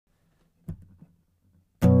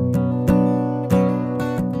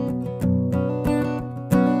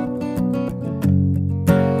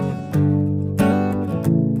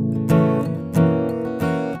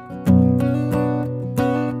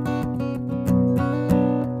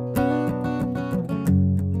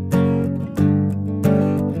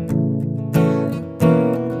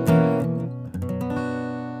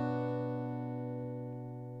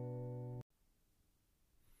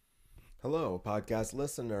podcast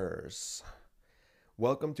listeners.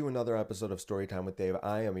 Welcome to another episode of Storytime with Dave.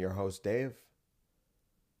 I am your host, Dave,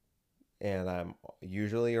 and I'm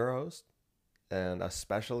usually your host, and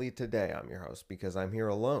especially today I'm your host because I'm here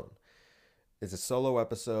alone. It's a solo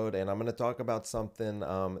episode, and I'm going to talk about something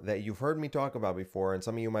that you've heard me talk about before, and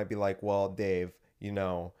some of you might be like, well, Dave,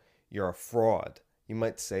 you're a fraud. You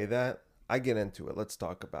might say that. I get into it. Let's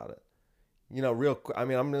talk about it. Real quick, I'm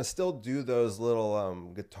going to still do those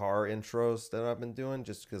little guitar intros that I've been doing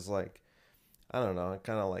just because, I don't know,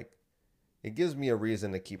 it gives me a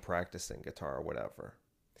reason to keep practicing guitar or whatever.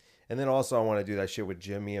 And then also I want to do that shit with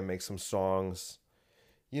Jimmy and make some songs,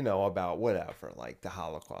 about whatever, like the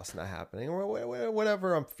Holocaust not happening or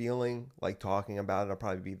whatever I'm feeling like talking about. It'll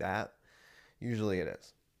probably be that. Usually it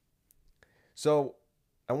is. So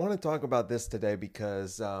I want to talk about this today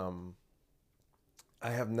because I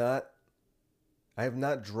have not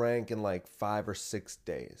drank in like 5 or 6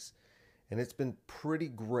 days, and it's been pretty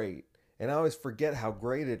great. And I always forget how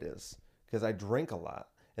great it is because I drink a lot.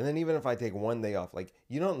 And then even if I take one day off, like,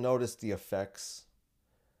 you don't notice the effects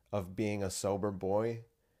of being a sober boy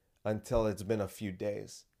until it's been a few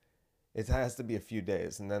days. It has to be a few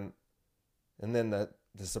days, and then the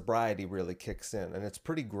sobriety really kicks in, and it's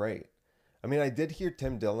pretty great. I mean, I did hear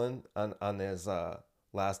Tim Dillon on his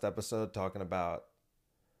last episode talking about,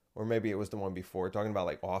 or maybe it was the one before, talking about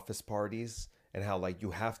like office parties and how like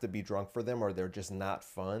you have to be drunk for them or they're just not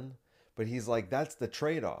fun. But he's like, that's the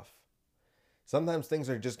trade-off. Sometimes things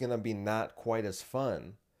are just going to be not quite as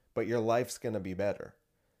fun, but your life's going to be better.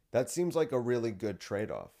 That seems like a really good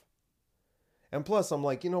trade-off. And plus, I'm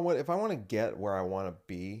like, you know what? If I want to get where I want to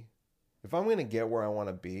be, if I'm going to get where I want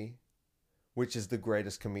to be, which is the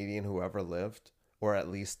greatest comedian who ever lived, or at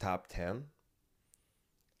least top 10,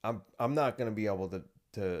 I'm not going to be able to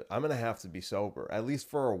I'm going to have to be sober, at least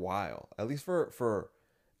for a while, at least for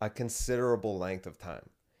a considerable length of time.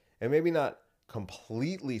 And maybe not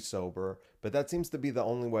completely sober, but that seems to be the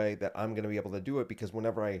only way that I'm going to be able to do it, because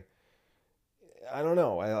whenever I don't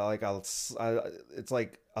know, it's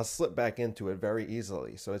like I'll slip back into it very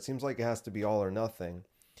easily. So it seems like it has to be all or nothing.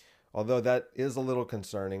 Although that is a little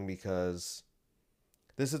concerning, because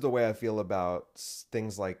this is the way I feel about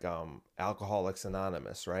things like Alcoholics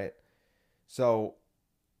Anonymous, right? So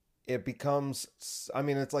it becomes,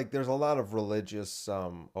 it's like there's a lot of religious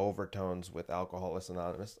overtones with Alcoholics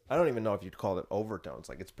Anonymous. I don't even know if you'd call it overtones.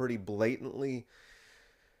 Like, it's pretty blatantly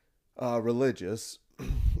religious,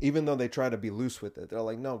 even though they try to be loose with it. They're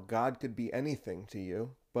like, no, God could be anything to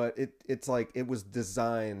you, but it's like it was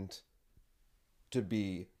designed to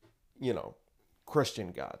be,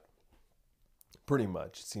 Christian God. Pretty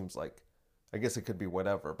much, it seems like. I guess it could be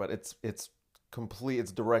whatever, but it's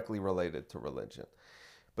directly related to religion.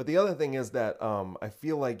 But the other thing is that I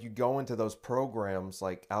feel like you go into those programs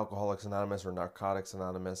like Alcoholics Anonymous or Narcotics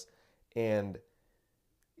Anonymous, and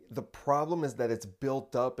the problem is that it's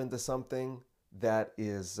built up into something that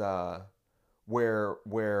is where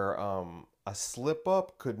a slip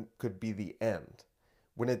up could be the end,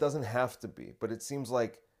 when it doesn't have to be. But it seems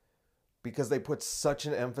like because they put such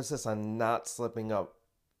an emphasis on not slipping up,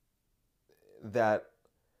 that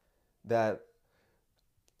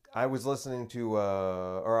I was listening to,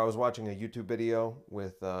 or I was watching a YouTube video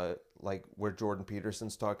with, where Jordan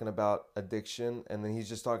Peterson's talking about addiction, and then he's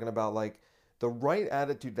just talking about, like, the right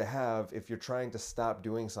attitude to have if you're trying to stop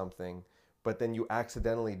doing something, but then you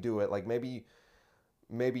accidentally do it. Like, maybe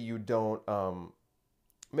you don't,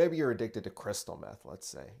 maybe you're addicted to crystal meth, let's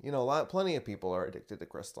say. Plenty of people are addicted to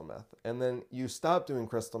crystal meth, and then you stop doing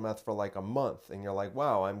crystal meth for like a month, and you're like,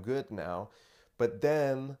 wow, I'm good now. But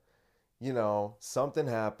then something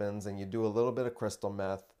happens and you do a little bit of crystal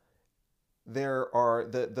meth.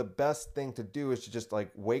 The best thing to do is to just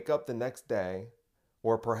like wake up the next day,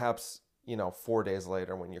 or perhaps, 4 days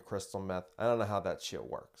later when you're crystal meth. I don't know how that shit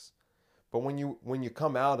works. But when you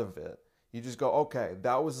come out of it, you just go, okay,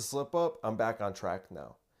 that was a slip up. I'm back on track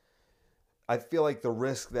now. I feel like the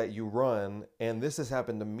risk that you run, and this has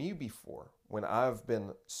happened to me before when I've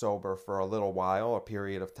been sober for a little while, a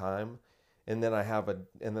period of time, and then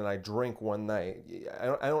I drink one night.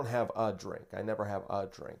 I don't have a drink. I never have a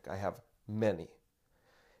drink. I have many.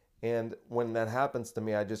 And when that happens to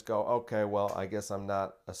me, I just go, okay, well, I guess I'm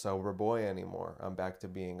not a sober boy anymore. I'm back to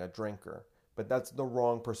being a drinker. But that's the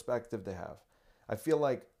wrong perspective to have. I feel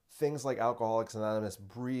like things like Alcoholics Anonymous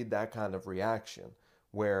breed that kind of reaction,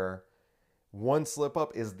 where one slip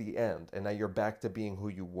up is the end, and now you're back to being who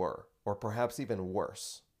you were, or perhaps even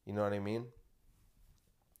worse. You know what I mean?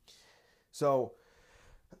 So,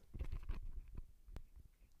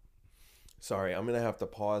 sorry, I'm going to have to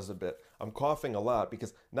pause a bit. I'm coughing a lot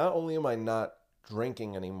because not only am I not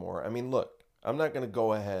drinking anymore, I mean, look, I'm not going to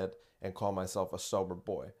go ahead and call myself a sober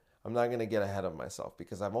boy. I'm not going to get ahead of myself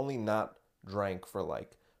because I've only not drank for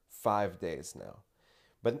like 5 days now.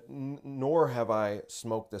 But nor have I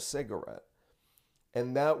smoked a cigarette.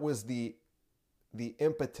 And that was the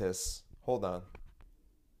impetus. Hold on.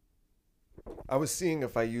 I was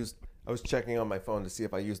checking on my phone to see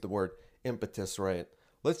if I used the word impetus right.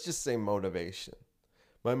 Let's just say motivation.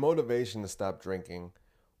 My motivation to stop drinking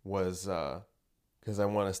was because I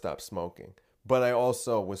want to stop smoking. But I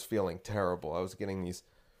also was feeling terrible. I was getting these,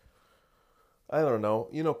 I don't know,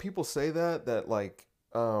 people say that like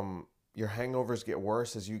your hangovers get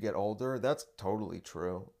worse as you get older. That's totally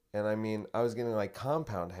true. And I mean, I was getting like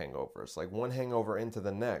compound hangovers, like one hangover into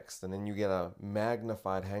the next, and then you get a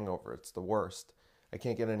magnified hangover. It's the worst. I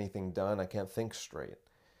can't get anything done. I can't think straight.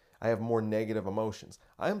 I have more negative emotions.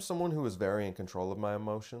 I am someone who is very in control of my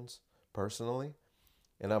emotions, personally,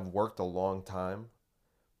 and I've worked a long time,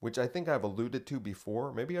 which I think I've alluded to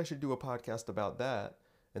before. Maybe I should do a podcast about that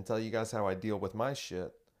and tell you guys how I deal with my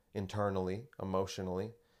shit internally,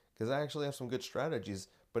 emotionally, because I actually have some good strategies,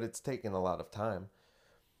 but it's taken a lot of time.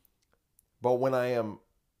 But when I am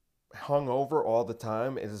hungover all the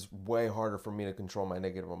time, it is way harder for me to control my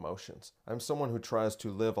negative emotions. I'm someone who tries to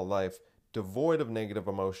live a life devoid of negative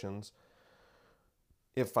emotions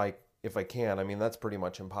if I can. I mean, that's pretty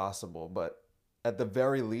much impossible, but at the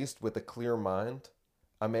very least, with a clear mind,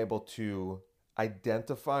 I'm able to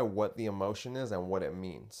identify what the emotion is and what it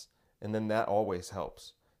means. And then that always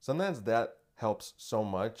helps. Sometimes that helps so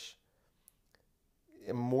much.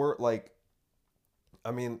 More like, I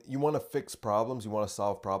mean, you want to fix problems, you want to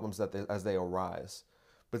solve problems as they arise.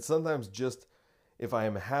 But sometimes just if I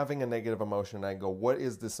am having a negative emotion, I go, what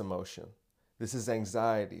is this emotion? This is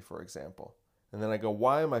anxiety, for example. And then I go,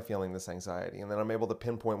 why am I feeling this anxiety? And then I'm able to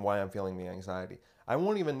pinpoint why I'm feeling the anxiety. I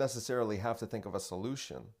won't even necessarily have to think of a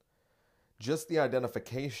solution. Just the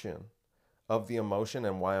identification of the emotion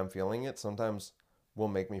and why I'm feeling it sometimes will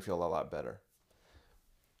make me feel a lot better.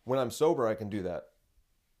 When I'm sober, I can do that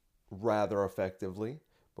rather effectively,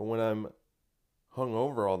 but when I'm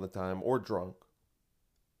hungover all the time or drunk,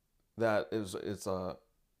 it's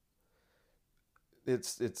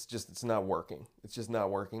not working. It's just not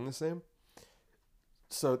working the same.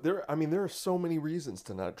 So there are so many reasons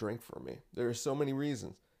to not drink for me. There are so many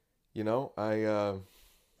reasons. I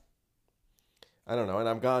don't know, and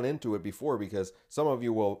I've gone into it before because some of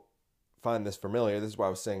you will find this familiar. This is why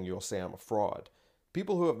I was saying you'll say I'm a fraud.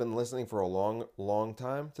 People who have been listening for a long, long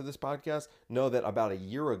time to this podcast know that about a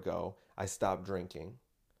year ago, I stopped drinking.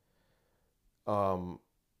 And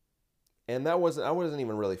I wasn't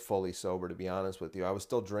even really fully sober, to be honest with you. I was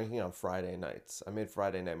still drinking on Friday nights. I made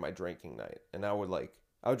Friday night my drinking night. And I would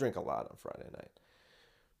drink a lot on Friday night.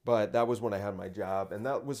 But that was when I had my job. And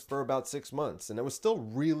that was for about 6 months. And it was still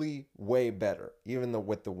really way better, even though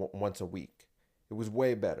with the once a week. It was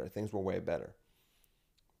way better. Things were way better.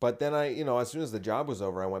 But then as soon as the job was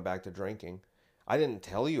over, I went back to drinking. I didn't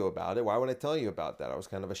tell you about it. Why would I tell you about that? I was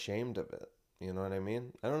kind of ashamed of it. You know what I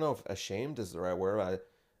mean? I don't know if ashamed is the right word. I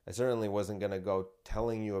certainly wasn't going to go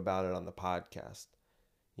telling you about it on the podcast.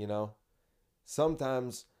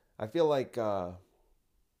 Sometimes I feel like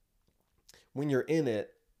when you're in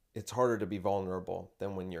it, it's harder to be vulnerable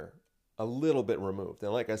than when you're a little bit removed.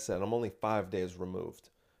 And like I said, I'm only 5 days removed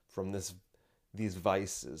from these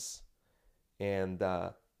vices. And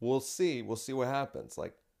we'll see what happens.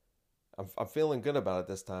 Like, I'm feeling good about it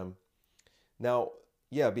this time. Now,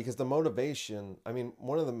 yeah, because the motivation,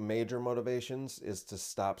 one of the major motivations is to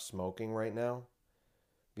stop smoking right now.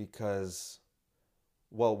 Because,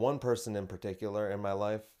 well, one person in particular in my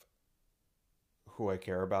life who I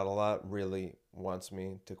care about a lot really wants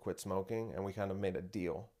me to quit smoking. And we kind of made a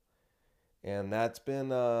deal. And that's been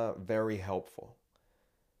very helpful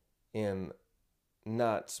in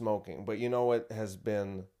not smoking. But you know what has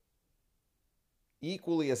been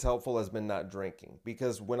equally as helpful has been not drinking,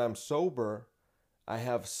 because when I'm sober, I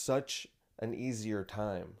have such an easier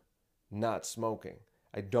time not smoking.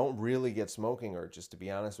 I don't really get smoking urges, to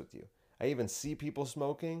be honest with you. I even see people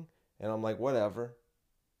smoking and I'm like, whatever,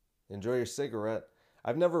 enjoy your cigarette.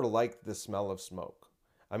 I've never liked the smell of smoke.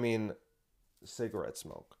 Cigarette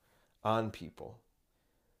smoke on people.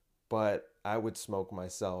 But I would smoke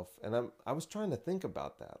myself. And I was trying to think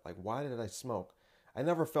about that. Like, why did I smoke? I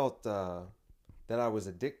never felt that I was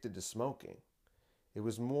addicted to smoking. It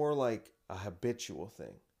was more like a habitual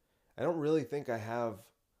thing. I don't really think I have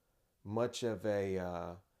much of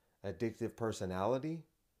a addictive personality,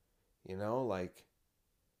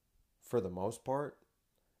 for the most part.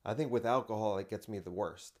 I think with alcohol, it gets me the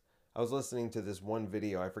worst. I was listening to this one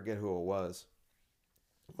video. I forget who it was.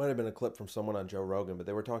 It might have been a clip from someone on Joe Rogan, but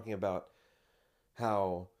they were talking about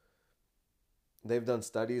how they've done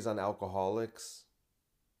studies on alcoholics,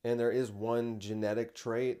 and there is one genetic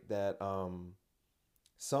trait that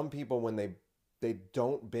some people, when they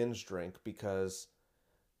don't binge drink, because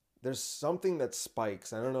there's something that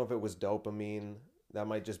spikes. I don't know if it was dopamine. That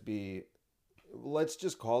might just be, let's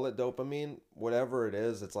just call it dopamine. Whatever it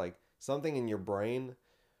is, it's like something in your brain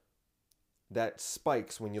that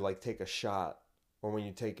spikes when you like take a shot or when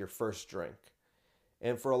you take your first drink.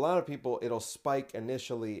 And for a lot of people, it'll spike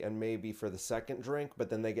initially and maybe for the second drink, but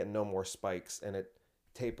then they get no more spikes and it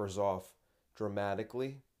tapers off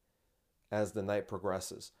dramatically as the night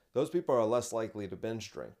progresses. Those people are less likely to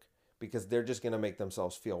binge drink because they're just going to make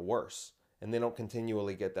themselves feel worse, and they don't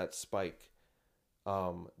continually get that spike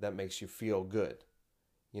that makes you feel good.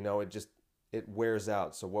 You know, it wears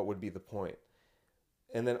out. So what would be the point?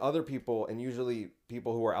 And then other people, and usually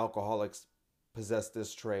people who are alcoholics, possess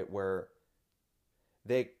this trait where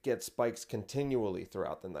they get spikes continually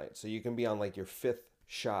throughout the night. So you can be on like your fifth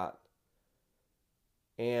shot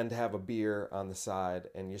and have a beer on the side,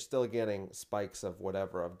 and you're still getting spikes of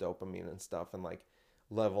whatever, of dopamine and stuff, and like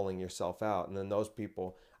leveling yourself out. And then those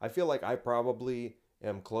people, I feel like I probably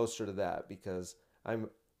am closer to that because I'm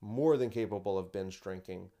more than capable of binge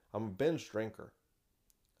drinking. I'm a binge drinker.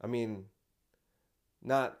 I mean,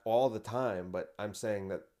 not all the time, but I'm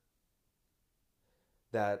saying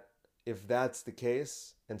that if that's the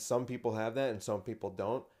case, and some people have that and some people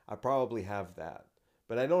don't, I probably have that.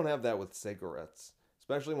 But I don't have that with cigarettes,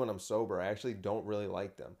 especially when I'm sober. I actually don't really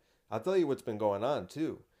like them. I'll tell you what's been going on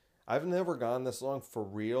too. I've never gone this long for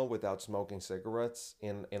real without smoking cigarettes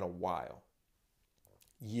in a while.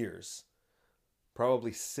 Years.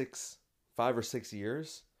 Probably 5 or 6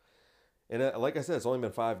 years. And like I said, it's only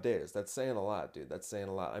been 5 days. That's saying a lot, dude. That's saying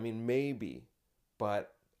a lot. I mean, maybe,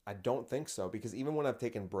 but I don't think so, because even when I've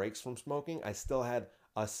taken breaks from smoking, I still had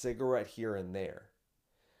a cigarette here and there.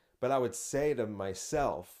 But I would say to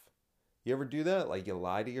myself, you ever do that? Like you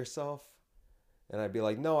lie to yourself? And I'd be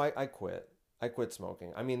like, no, I quit. I quit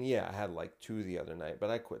smoking. I mean, yeah, I had like 2 the other night,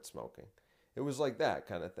 but I quit smoking. It was like that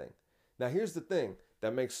kind of thing. Now, here's the thing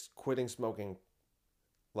that makes quitting smoking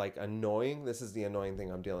like annoying. This is the annoying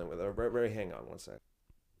thing I'm dealing with. Hang on one sec.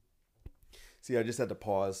 See, I just had to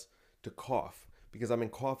pause to cough because I've been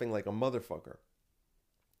coughing like a motherfucker.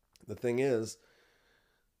 The thing is,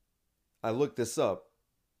 I looked this up.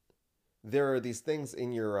 There are these things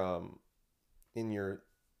in your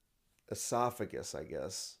esophagus, I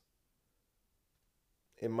guess.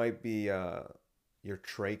 It might be your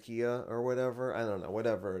trachea or whatever. I don't know.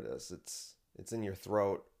 Whatever it is, it's in your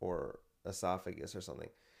throat or esophagus or something.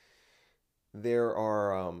 There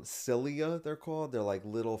are cilia, they're called. They're like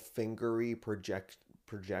little fingery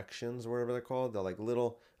projections, or whatever they're called. They're like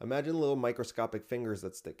imagine little microscopic fingers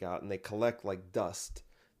that stick out, and they collect like dust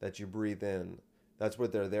that you breathe in. That's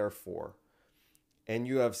what they're there for. And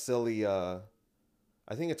you have cilia,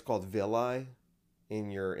 I think it's called villi,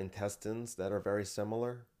 in your intestines that are very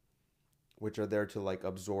similar, which are there to like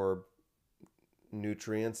absorb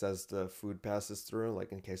nutrients as the food passes through,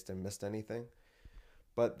 like in case they missed anything.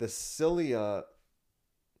 But the cilia,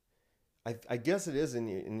 I guess it is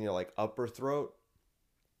in your like upper throat.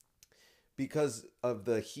 Because of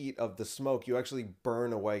the heat of the smoke, you actually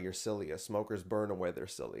burn away your cilia. Smokers burn away their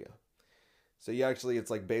cilia. So it's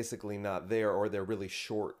like basically not there, or they're really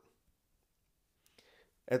short.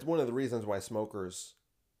 It's one of the reasons why smokers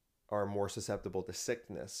are more susceptible to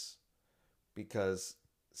sickness, because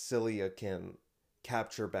cilia can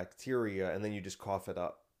capture bacteria and then you just cough it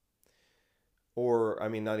up. Or, I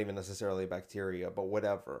mean, not even necessarily bacteria, but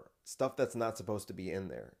whatever. Stuff that's not supposed to be in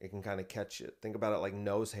there. It can kind of catch it. Think about it like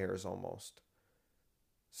nose hairs almost.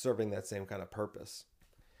 Serving that same kind of purpose.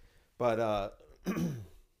 But,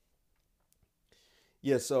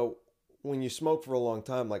 yeah, so when you smoke for a long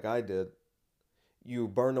time, like I did, you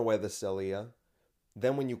burn away the cilia.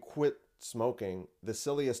 Then when you quit smoking, the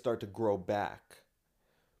cilia start to grow back.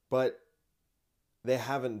 But they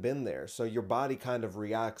haven't been there. So your body kind of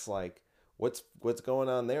reacts like, what's going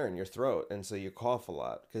on there in your throat? And so you cough a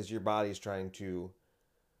lot because your body's trying to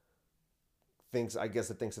I guess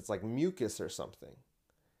it thinks it's like mucus or something.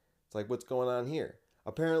 It's like, what's going on here?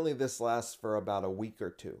 Apparently this lasts for about a week or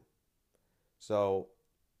two. So,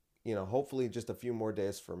 hopefully just a few more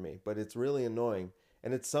days for me, but it's really annoying.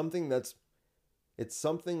 And it's something that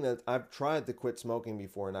I've tried to quit smoking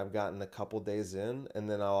before, and I've gotten a couple days in, and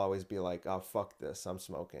then I'll always be like, oh, fuck this, I'm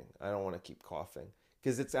smoking. I don't want to keep coughing.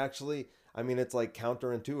 Because it's actually, it's like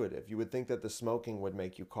counterintuitive. You would think that the smoking would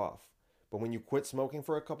make you cough. But when you quit smoking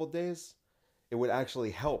for a couple days, it would actually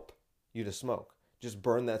help you to smoke. Just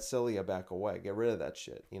burn that cilia back away. Get rid of that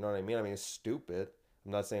shit. You know what I mean? It's stupid.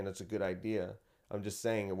 I'm not saying it's a good idea. I'm just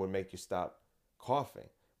saying it would make you stop coughing.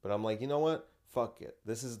 But I'm like, you know what? Fuck it.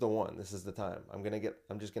 This is the one. This is the time. I'm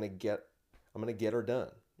just gonna get her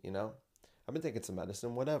done, you know? I've been taking some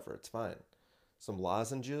medicine, whatever, it's fine. Some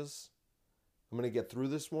lozenges. I'm gonna get through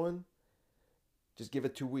this one. Just give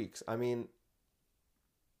it 2 weeks. I mean,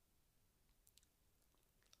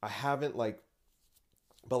 I haven't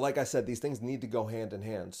but like I said, these things need to go hand in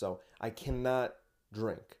hand. So I cannot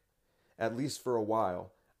drink, at least for a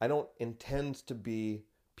while. I don't intend to be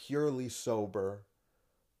purely sober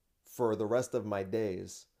for the rest of my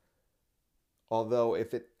days. Although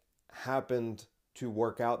if it happened to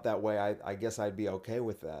work out that way, I guess I'd be okay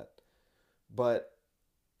with that. But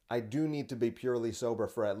I do need to be purely sober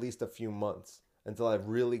for at least a few months until I've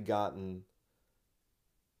really gotten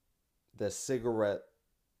the cigarette,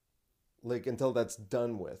 until that's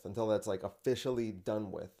done with, until that's officially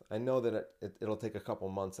done with. I know that it'll take a couple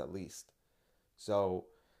months at least. So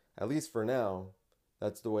at least for now,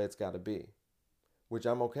 that's the way it's got to be, which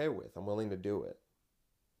I'm okay with. I'm willing to do it.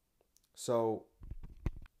 So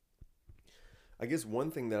I guess one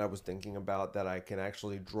thing that I was thinking about that I can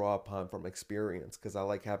actually draw upon from experience, because I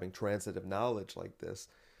like having transitive knowledge like this,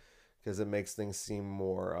 because it makes things seem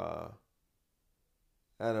more,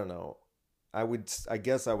 I don't know, I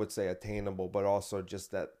guess I would say attainable, but also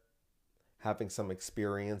just that having some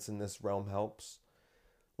experience in this realm helps.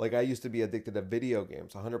 Like, I used to be addicted to video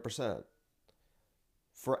games 100%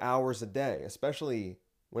 for hours a day, especially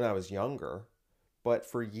when I was younger, but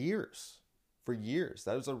for years. For years.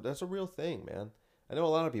 That's a real thing, man. I know a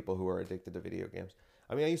lot of people who are addicted to video games.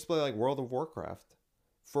 I mean, I used to play World of Warcraft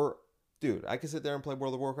dude, I could sit there and play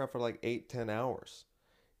World of Warcraft for 8-10 hours.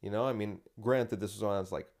 You know, I mean, granted, this was when I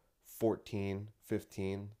was 14,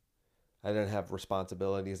 15. I didn't have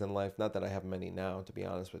responsibilities in life. Not that I have many now, to be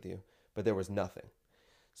honest with you, but there was nothing.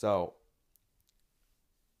 So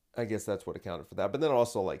I guess that's what accounted for that. But then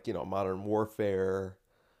also Modern Warfare,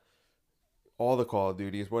 all the Call of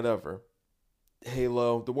Duties, whatever,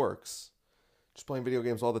 Halo, the works. Just playing video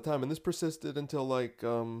games all the time. And this persisted until a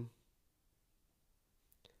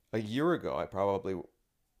year ago.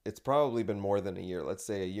 It's probably been more than a year. Let's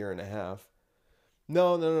say a year and a half.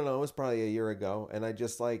 No. It was probably a year ago. And I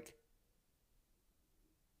just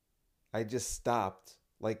stopped.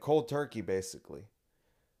 Cold turkey, basically.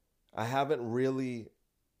 I haven't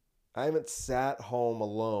sat home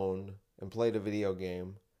alone and played a video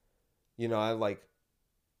game. You know, I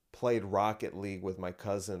played Rocket League with my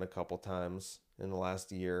cousin a couple times in the last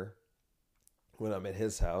year when I'm at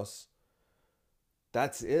his house.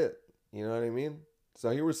 That's it. You know what I mean?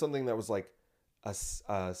 So here was something that was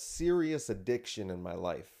a serious addiction in my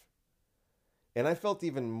life. And I felt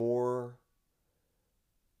even more.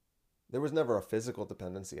 There was never a physical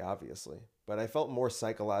dependency, obviously, but I felt more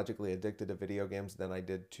psychologically addicted to video games than I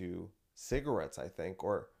did to cigarettes, I think,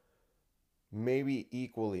 or maybe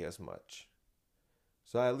equally as much.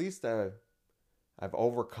 So at least I've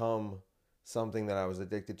overcome something that I was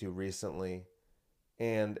addicted to recently,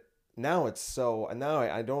 and now I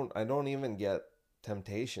don't even get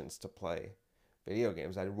temptations to play video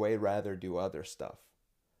games. I'd way rather do other stuff.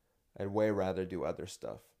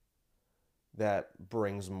 That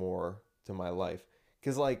brings more to my life.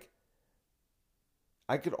 Because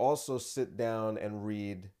I could also sit down and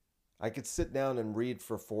read. I could sit down and read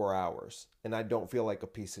for 4 hours and I don't feel like a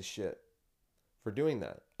piece of shit for doing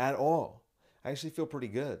that at all. I actually feel pretty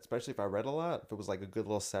good, especially if I read a lot. If it was a good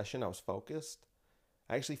little session, I was focused.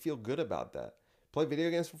 I actually feel good about that. Play video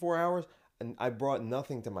games for 4 hours and I brought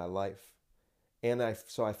nothing to my life.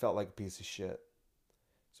 So I felt like a piece of shit.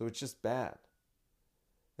 So it's just bad.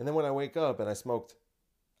 And then when I wake up and I smoked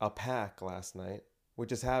a pack last night, which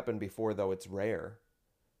has happened before, though it's rare.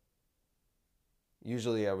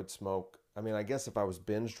 Usually I would smoke, I guess if I was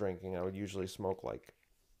binge drinking, I would usually smoke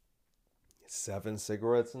 7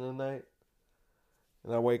 cigarettes in a night.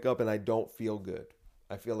 And I wake up and I don't feel good.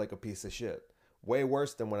 I feel like a piece of shit. Way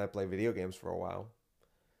worse than when I play video games for a while.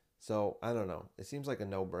 So, I don't know. It seems like a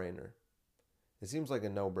no-brainer.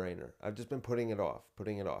 I've just been putting it off.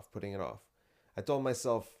 I told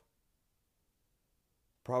myself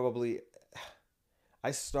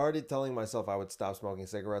I started telling myself I would stop smoking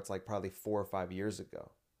cigarettes probably 4 or 5 years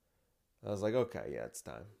ago. I was like, okay, yeah, it's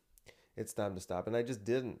time. It's time to stop. And I just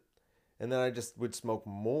didn't. And then I just would smoke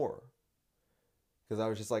more. Because I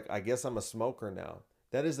was just I guess I'm a smoker now.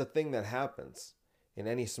 That is the thing that happens in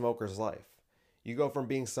any smoker's life. You go from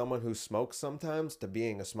being someone who smokes sometimes to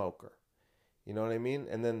being a smoker. You know what I mean?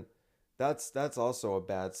 And then that's also a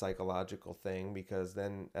bad psychological thing, because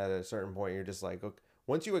then at a certain point you're just okay.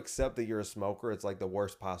 Once you accept that you're a smoker, it's the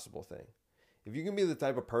worst possible thing. If you can be the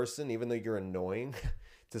type of person, even though you're annoying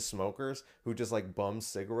to smokers, who just like bums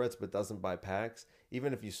cigarettes but doesn't buy packs,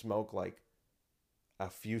 even if you smoke like a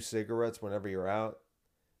few cigarettes whenever you're out,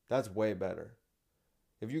 that's way better.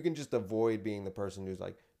 If you can just avoid being the person who's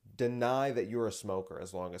like, deny that you're a smoker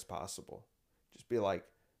as long as possible. Just be like,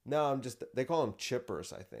 no, I'm just, they call them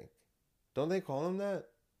chippers, I think. Don't they call them that?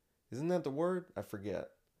 Isn't that the word? I forget.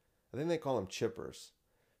 I think they call them chippers.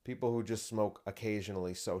 People who just smoke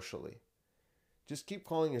occasionally socially. Just keep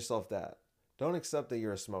calling yourself that. Don't accept that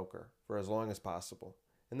you're a smoker for as long as possible.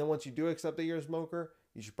 And then once you do accept that you're a smoker,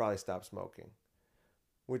 you should probably stop smoking.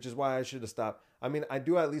 Which is why I should have stopped. I mean, I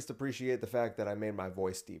do at least appreciate the fact that I made my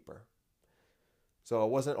voice deeper. So it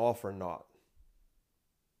wasn't all for naught.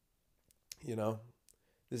 You know?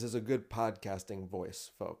 This is a good podcasting voice,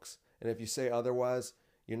 folks. And if you say otherwise,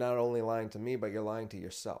 you're not only lying to me, but you're lying to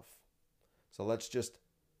yourself. So let's just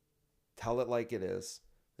tell it like it is.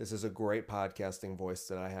 This is a great podcasting voice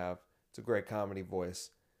that I have. It's a great comedy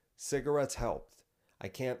voice. Cigarettes helped. I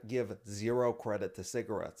can't give zero credit to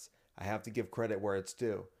cigarettes. I have to give credit where it's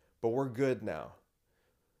due. But we're good now.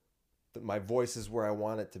 My voice is where I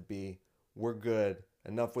want it to be. We're good.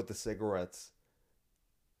 Enough with the cigarettes.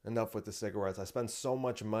 Enough with the cigarettes. I spend so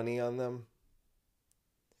much money on them.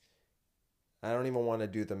 I don't even want to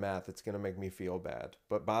do the math. It's going to make me feel bad.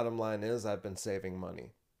 But bottom line is I've been saving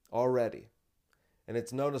money already. And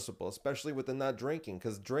it's noticeable, especially with the not drinking,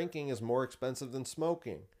 because drinking is more expensive than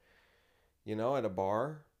smoking. You know, at a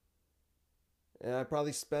bar. And I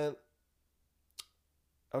probably spent,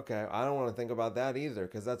 okay, I don't want to think about that either,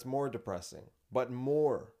 because that's more depressing. But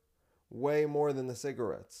more. Way more than the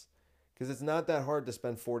cigarettes. Because it's not that hard to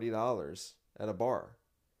spend $40 at a bar.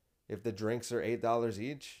 If the drinks are $8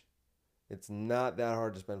 each, it's not that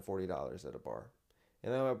hard to spend $40 at a bar.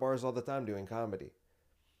 And I'm at bars all the time doing comedy.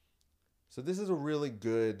 So this is a really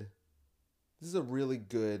good,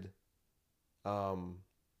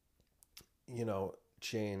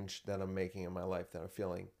 change that I'm making in my life that I'm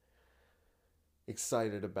feeling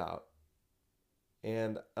excited about.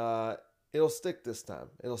 And it'll stick this time.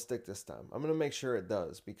 I'm going to make sure it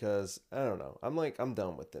does because, I don't know. I'm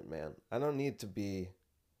done with it, man. I don't need to be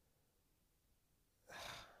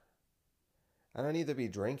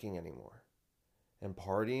drinking anymore and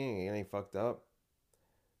partying and getting fucked up.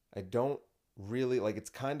 I don't really, it's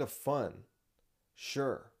kind of fun.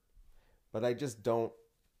 Sure. But I just don't,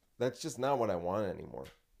 that's just not what I want anymore.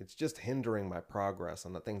 It's just hindering my progress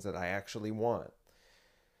on the things that I actually want.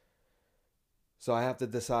 So I have to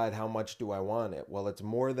decide how much do I want it. Well, it's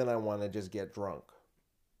more than I want to just get drunk.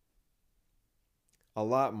 A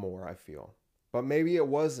lot more, I feel. But maybe it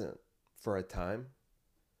wasn't for a time.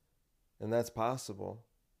 And that's possible.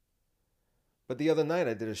 But the other night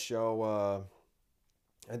I did a show,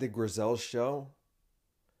 I did Grizel's show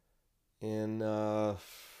in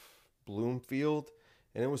Bloomfield,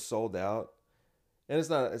 and it was sold out. And it's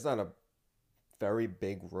not a very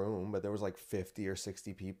big room, but there was 50 or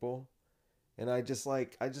 60 people. And I just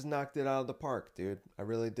knocked it out of the park, dude. I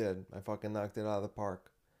really did. I fucking knocked it out of the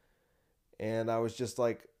park. And I was just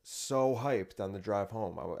so hyped on the drive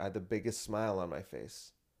home. I had the biggest smile on my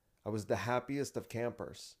face. I was the happiest of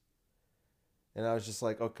campers. And I was just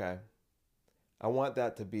like, okay, I want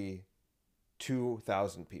that to be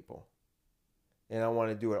 2,000 people. And I want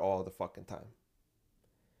to do it all the fucking time.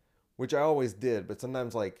 Which I always did, but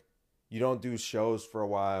sometimes you don't do shows for a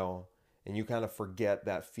while and you kind of forget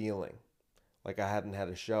that feeling. I hadn't had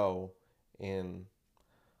a show in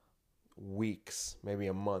weeks, maybe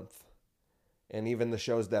a month. And even the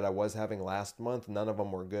shows that I was having last month, none of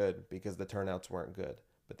them were good because the turnouts weren't good.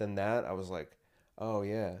 But then that, I was like, oh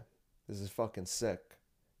yeah, this is fucking sick.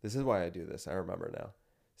 This is why I do this. I remember now.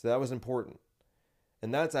 So that was important.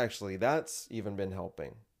 And that's even been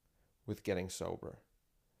helping with getting sober.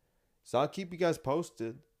 So I'll keep you guys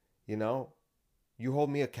posted. You hold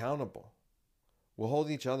me accountable. We'll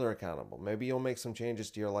hold each other accountable. Maybe you'll make some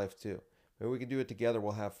changes to your life too. Maybe we can do it together.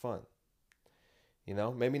 We'll have fun.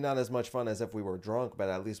 Maybe not as much fun as if we were drunk, but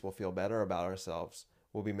at least we'll feel better about ourselves.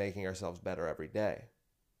 We'll be making ourselves better every day.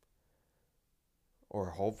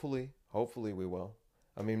 Or hopefully we will.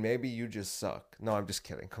 I mean, maybe you just suck. No, I'm just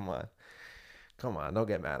kidding. Come on, don't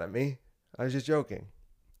get mad at me. I was just joking.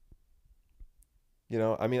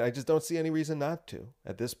 I just don't see any reason not to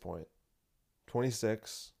at this point.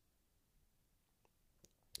 26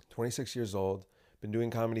 years old, been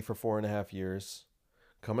doing comedy for 4.5 years,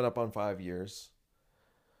 coming up on 5 years.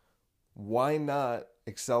 Why not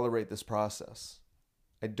accelerate this process?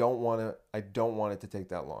 I don't want it to take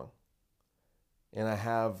that long. And I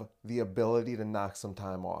have the ability to knock some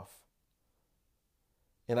time off.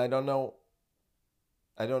 And I don't know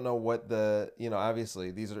I don't know what the,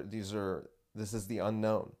 obviously this is the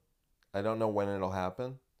unknown. I don't know when it'll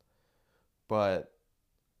happen, but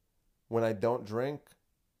when I don't drink,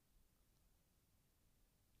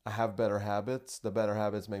 I have better habits. The better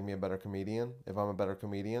habits make me a better comedian. If I'm a better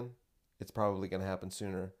comedian, it's probably going to happen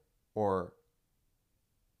sooner. Or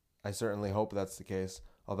I certainly hope that's the case.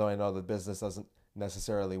 Although I know the business doesn't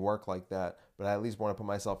necessarily work like that, but I at least want to put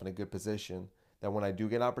myself in a good position that when I do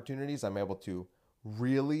get opportunities, I'm able to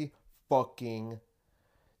really fucking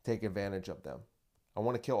take advantage of them. I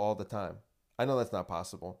want to kill all the time. I know that's not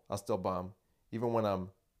possible. I'll still bomb. Even when I'm,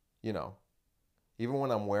 you know, even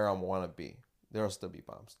when I'm where I want to be, there'll still be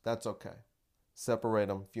bombs. That's okay. Separate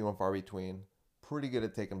them, few and far between. Pretty good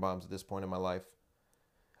at taking bombs at this point in my life.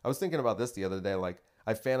 I was thinking about this the other day. Like,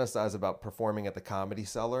 I fantasize about performing at the Comedy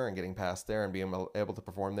Cellar and getting past there and being able to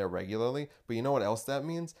perform there regularly. But you know what else that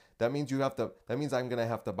means? That means that means I'm going to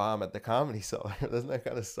have to bomb at the Comedy Cellar. Doesn't that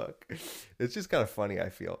kind of suck? It's just kind of funny, I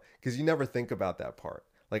feel, because you never think about that part.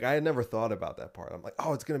 Like, I had never thought about that part. I'm like,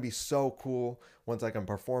 oh, it's going to be so cool once I can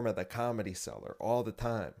perform at the Comedy Cellar all the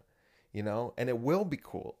time, And it will be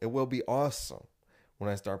cool. It will be awesome when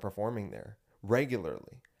I start performing there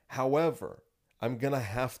regularly. However, I'm going to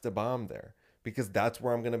have to bomb there because that's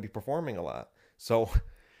where I'm going to be performing a lot. So,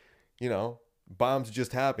 bombs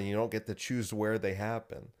just happen. You don't get to choose where they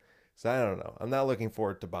happen. So I don't know. I'm not looking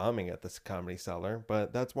forward to bombing at this Comedy Cellar,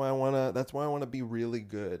 but that's why I want to be really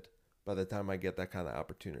good by the time I get that kind of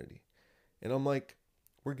opportunity. And I'm like,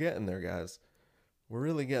 we're getting there, guys. We're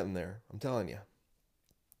really getting there. I'm telling you.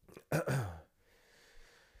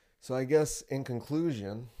 So I guess in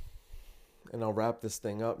conclusion, and I'll wrap this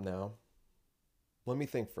thing up now. Let me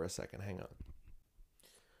think for a second. Hang on.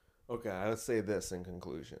 Okay, I would say this in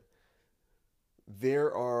conclusion.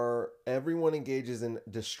 Everyone engages in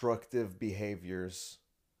destructive behaviors,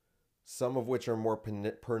 some of which are more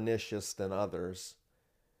pernicious than others.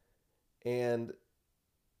 And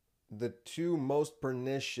the two most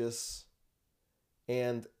pernicious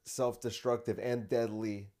and self-destructive and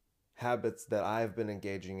deadly habits that I've been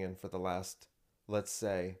engaging in for the last, let's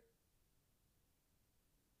say,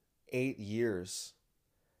 8 years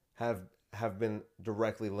have been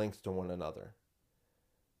directly linked to one another.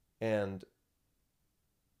 And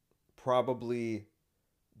probably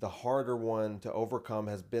the harder one to overcome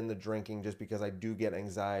has been the drinking, just because I do get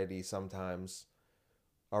anxiety sometimes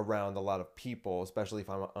around a lot of people, especially if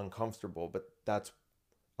I'm uncomfortable. But that's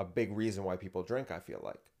a big reason why people drink, I feel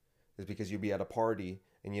like, is because you be at a party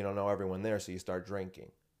and you don't know everyone there, so you start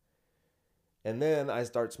drinking. And then I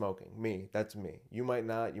start smoking. That's me. You might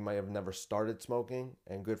not. You might have never started smoking,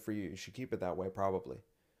 and good for you. You should keep it that way, probably.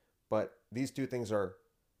 But these two things are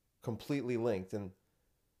completely linked. And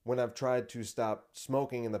when I've tried to stop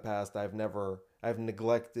smoking in the past, I've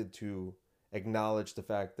neglected to acknowledge the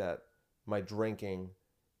fact that my drinking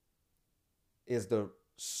is the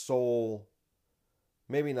sole,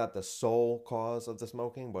 maybe not the sole cause of the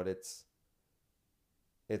smoking, but it's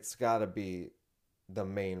got to be the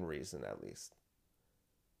main reason, at least.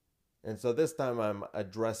 And so this time I'm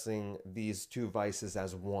addressing these two vices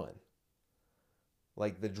as one.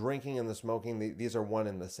 Like the drinking and the smoking, these are one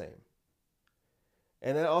and the same.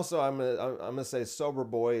 And then also I'm gonna say sober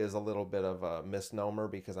boy is a little bit of a misnomer,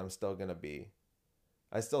 because I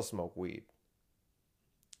still smoke weed.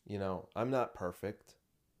 I'm not perfect,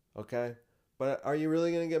 okay? But are you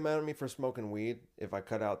really gonna get mad at me for smoking weed if I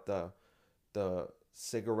cut out the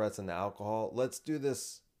cigarettes and the alcohol? Let's do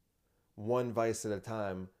this one vice at a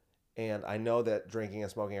time. And I know that drinking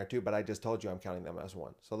and smoking are two, but I just told you I'm counting them as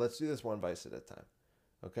one. So let's do this one vice at a time.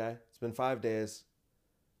 Okay? It's been 5 days.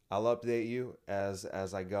 I'll update you as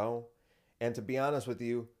I go. And to be honest with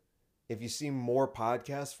you, if you see more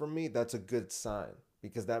podcasts from me, that's a good sign,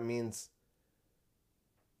 because that means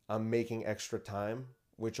I'm making extra time,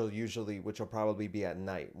 which will probably be at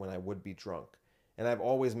night when I would be drunk. And I've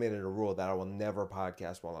always made it a rule that I will never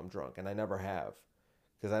podcast while I'm drunk, and I never have,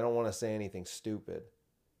 because I don't want to say anything stupid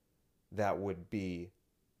that would be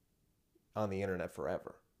on the internet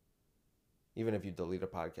forever. Even if you delete a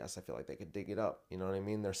podcast, I feel like they could dig it up. You know what I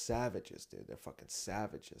mean? They're savages, dude. They're fucking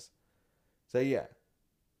savages. So yeah,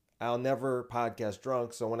 I'll never podcast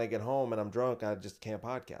drunk. So when I get home and I'm drunk, I just can't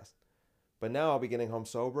podcast. But now I'll be getting home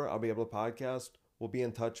sober. I'll be able to podcast. We'll be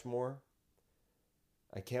in touch more.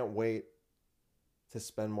 I can't wait to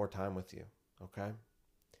spend more time with you. Okay?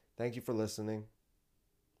 Thank you for listening.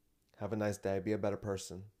 Have a nice day. Be a better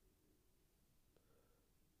person.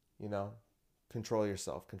 Control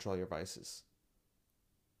yourself. Control your vices.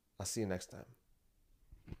 I'll see you next time.